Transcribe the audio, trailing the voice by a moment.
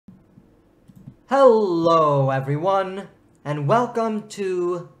Hello everyone, and welcome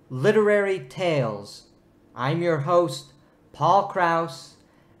to Literary Tales. I'm your host, Paul Krause,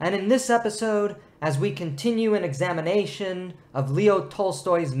 and in this episode, as we continue an examination of Leo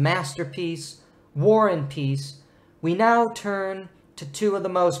Tolstoy's masterpiece, War and Peace, we now turn to two of the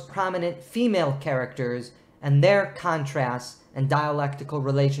most prominent female characters and their contrasts and dialectical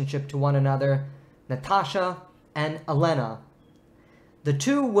relationship to one another, Natasha and Hélène. The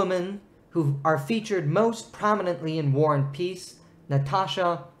two women who are featured most prominently in War and Peace,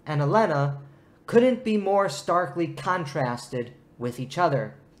 Natasha and Hélène, couldn't be more starkly contrasted with each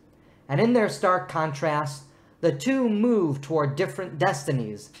other. And in their stark contrast, the two move toward different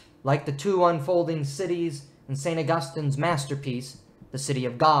destinies, like the two unfolding cities in St. Augustine's masterpiece, the City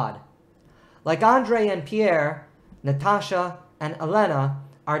of God. Like Andre and Pierre, Natasha and Hélène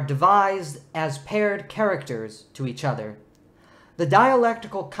are devised as paired characters to each other. The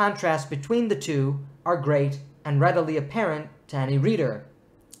dialectical contrasts between the two are great and readily apparent to any reader.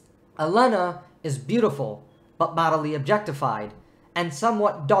 Hélène is beautiful, but bodily objectified, and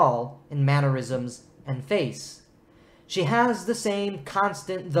somewhat dull in mannerisms and face. She has the same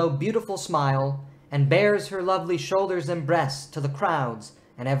constant though beautiful smile, and bares her lovely shoulders and breasts to the crowds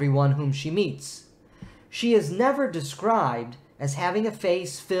and everyone whom she meets. She is never described as having a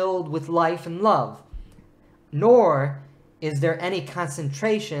face filled with life and love, nor is there any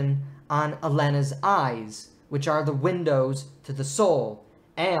concentration on Hélène's eyes, which are the windows to the soul,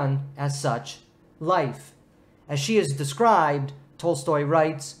 and, as such, life. As she is described, Tolstoy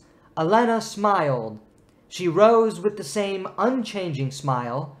writes, Hélène smiled. She rose with the same unchanging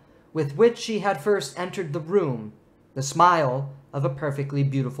smile with which she had first entered the room, the smile of a perfectly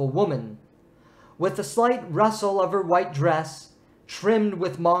beautiful woman. With a slight rustle of her white dress, trimmed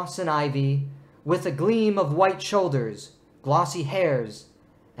with moss and ivy, with a gleam of white shoulders, glossy hairs,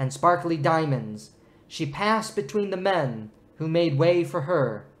 and sparkly diamonds, she passed between the men who made way for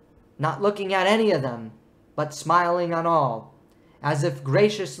her, not looking at any of them, but smiling on all, as if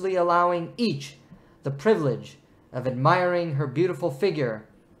graciously allowing each the privilege of admiring her beautiful figure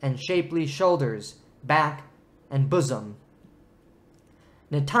and shapely shoulders, back, and bosom.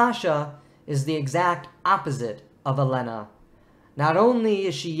 Natasha is the exact opposite of Hélène. Not only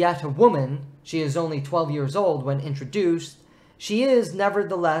is she yet a woman, she is only 12 years old when introduced, she is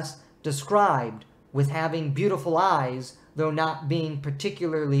nevertheless described with having beautiful eyes, though not being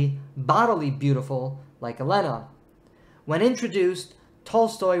particularly bodily beautiful like Hélène. When introduced,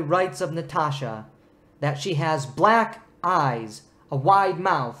 Tolstoy writes of Natasha that she has black eyes, a wide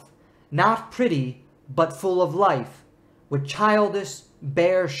mouth, not pretty, but full of life, with childish,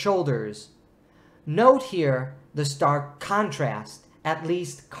 bare shoulders. Note here the stark contrast, at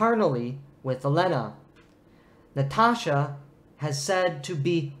least carnally, with Hélène. Natasha has said to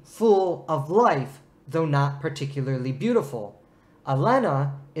be full of life, though not particularly beautiful.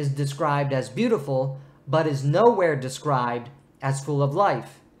 Hélène is described as beautiful, but is nowhere described as full of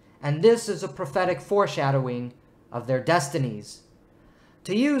life, and this is a prophetic foreshadowing of their destinies.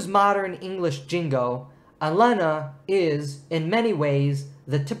 To use modern English jingo, Hélène is, in many ways,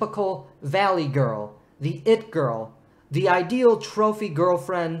 the typical valley girl, the it girl, the ideal trophy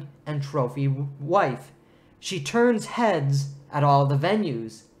girlfriend and trophy wife. She turns heads at all the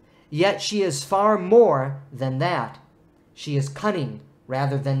venues, yet she is far more than that. She is cunning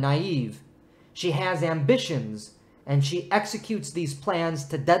rather than naive. She has ambitions, and she executes these plans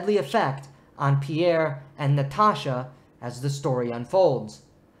to deadly effect on Pierre and Natasha as the story unfolds.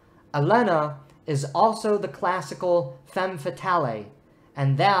 Hélène is also the classical femme fatale,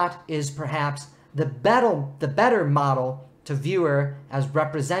 and that is perhaps the better model to view her as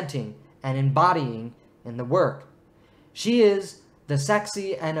representing and embodying in the work. She is the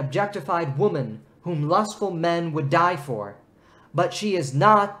sexy and objectified woman whom lustful men would die for, but she is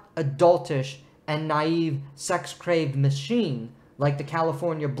not a doltish and naive sex-craved machine like the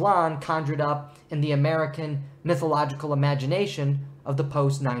California blonde conjured up in the American mythological imagination of the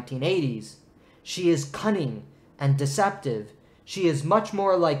post-1980s. She is cunning and deceptive. She is much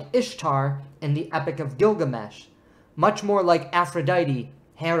more like Ishtar in the Epic of Gilgamesh, much more like Aphrodite,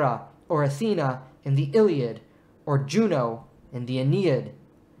 Hera, or Athena in the Iliad, or Juno in the Aeneid.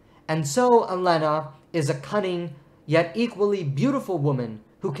 And so Hélène is a cunning, yet equally beautiful woman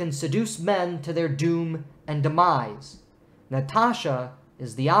who can seduce men to their doom and demise. Natasha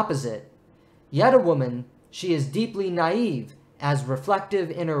is the opposite. Yet a woman, she is deeply naive, as reflective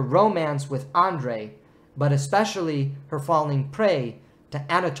in her romance with Andre, but especially her falling prey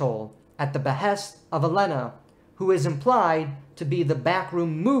to Anatole at the behest of Hélène, who is implied to be the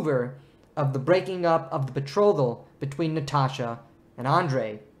backroom mover of the breaking up of the betrothal between Natasha and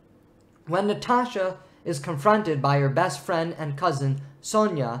Andre. When Natasha is confronted by her best friend and cousin,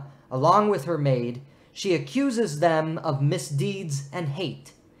 Sonia, along with her maid, she accuses them of misdeeds and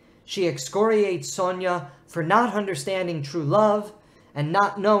hate. She excoriates Sonia for not understanding true love and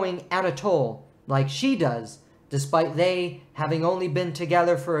not knowing Anatole like she does, despite they having only been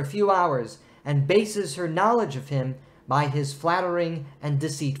together for a few hours, and bases her knowledge of him by his flattering and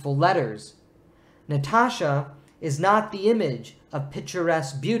deceitful letters. Natasha is not the image of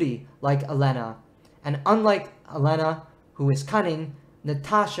picturesque beauty like Elena, and unlike Elena, who is cunning,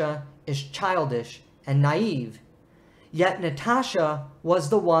 Natasha is childish and naive. Yet Natasha was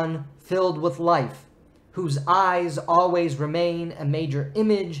the one filled with life, whose eyes always remain a major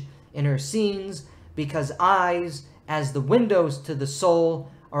image in her scenes, because eyes, as the windows to the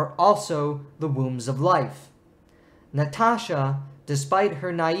soul, are also the wombs of life. Natasha, despite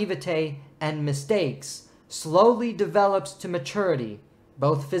her naivete and mistakes, slowly develops to maturity,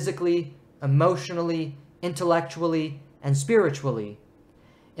 both physically, emotionally, intellectually, and spiritually.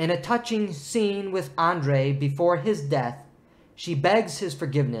 In a touching scene with Andrei before his death, she begs his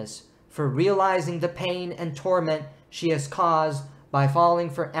forgiveness for realizing the pain and torment she has caused by falling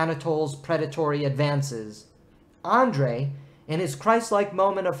for Anatole's predatory advances. Andrei, in his Christ-like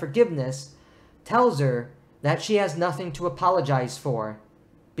moment of forgiveness, tells her that she has nothing to apologize for,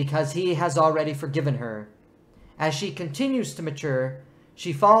 because he has already forgiven her. As she continues to mature,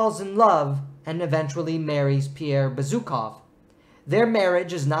 she falls in love and eventually marries Pierre Bezukhov. Their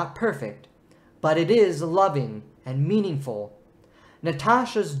marriage is not perfect, but it is loving and meaningful.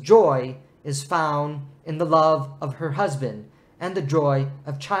 Natasha's joy is found in the love of her husband and the joy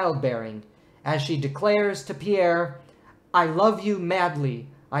of childbearing, as she declares to Pierre, "I love you madly,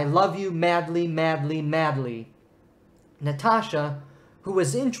 I love you madly, madly, madly." Natasha, who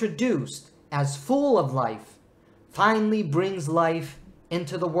was introduced as full of life, finally brings life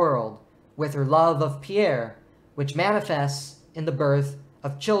into the world with her love of Pierre, which manifests in the birth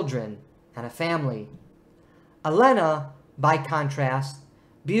of children and a family. Elena, by contrast,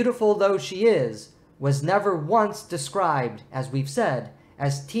 beautiful though she is, was never once described, as we've said,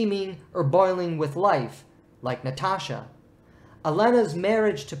 as teeming or boiling with life, like Natasha. Elena's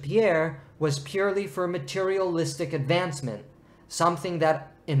marriage to Pierre was purely for materialistic advancement, something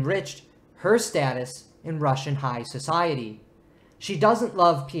that enriched her status in Russian high society. She doesn't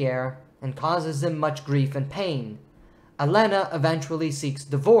love Pierre and causes him much grief and pain. Elena eventually seeks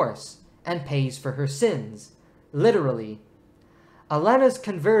divorce and pays for her sins, literally. Elena's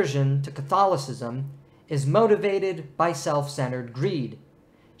conversion to Catholicism is motivated by self-centered greed.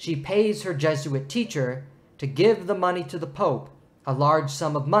 She pays her Jesuit teacher to give the money to the Pope, a large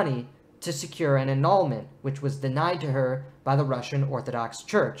sum of money, to secure an annulment, which was denied to her by the Russian Orthodox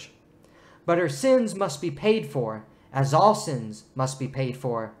Church. But her sins must be paid for, as all sins must be paid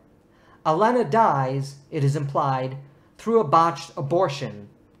for. Elena dies, it is implied, through a botched abortion.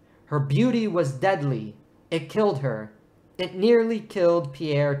 Her beauty was deadly. It killed her. It nearly killed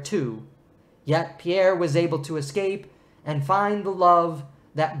Pierre too. Yet Pierre was able to escape and find the love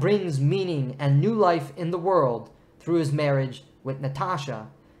that brings meaning and new life in the world through his marriage with Natasha.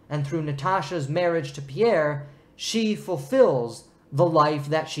 And through Natasha's marriage to Pierre, she fulfills the life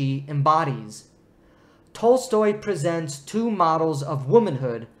that she embodies. Tolstoy presents two models of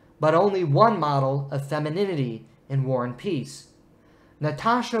womanhood, but only one model of femininity in War and Peace.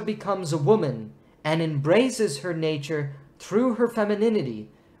 Natasha becomes a woman and embraces her nature through her femininity,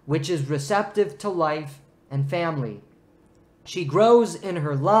 which is receptive to life and family. She grows in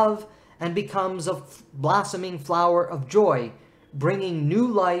her love and becomes a blossoming flower of joy, bringing new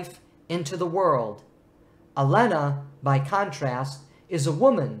life into the world. Elena, by contrast, is a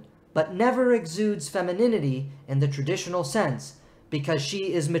woman, but never exudes femininity in the traditional sense, because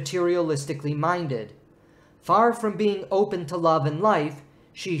she is materialistically minded. Far from being open to love and life,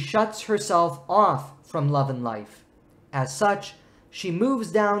 she shuts herself off from love and life. As such, she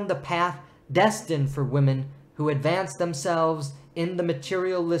moves down the path destined for women who advance themselves in the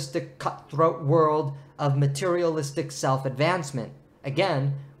materialistic cutthroat world of materialistic self-advancement,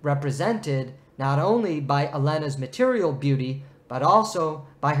 again, represented not only by Elena's material beauty, but also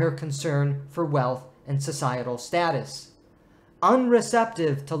by her concern for wealth and societal status.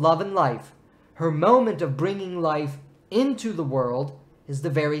 Unreceptive to love and life, her moment of bringing life into the world is the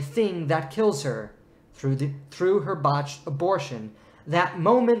very thing that kills her, through her botched abortion. That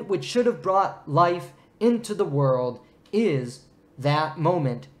moment which should have brought life into the world is that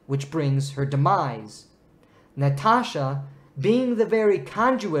moment which brings her demise. Natasha, being the very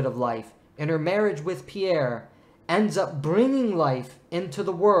conduit of life in her marriage with Pierre, ends up bringing life into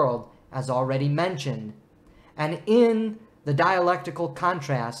the world, as already mentioned. And in the dialectical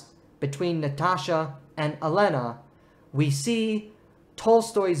contrast, between Natasha and Hélène, we see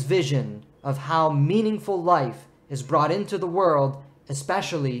Tolstoy's vision of how meaningful life is brought into the world,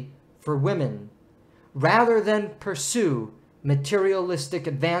 especially for women. Rather than pursue materialistic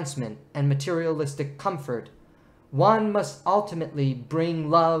advancement and materialistic comfort, one must ultimately bring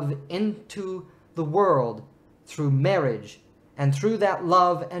love into the world through marriage, and through that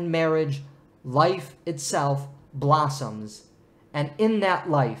love and marriage, life itself blossoms, and in that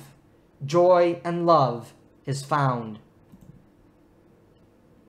life, joy and love is found.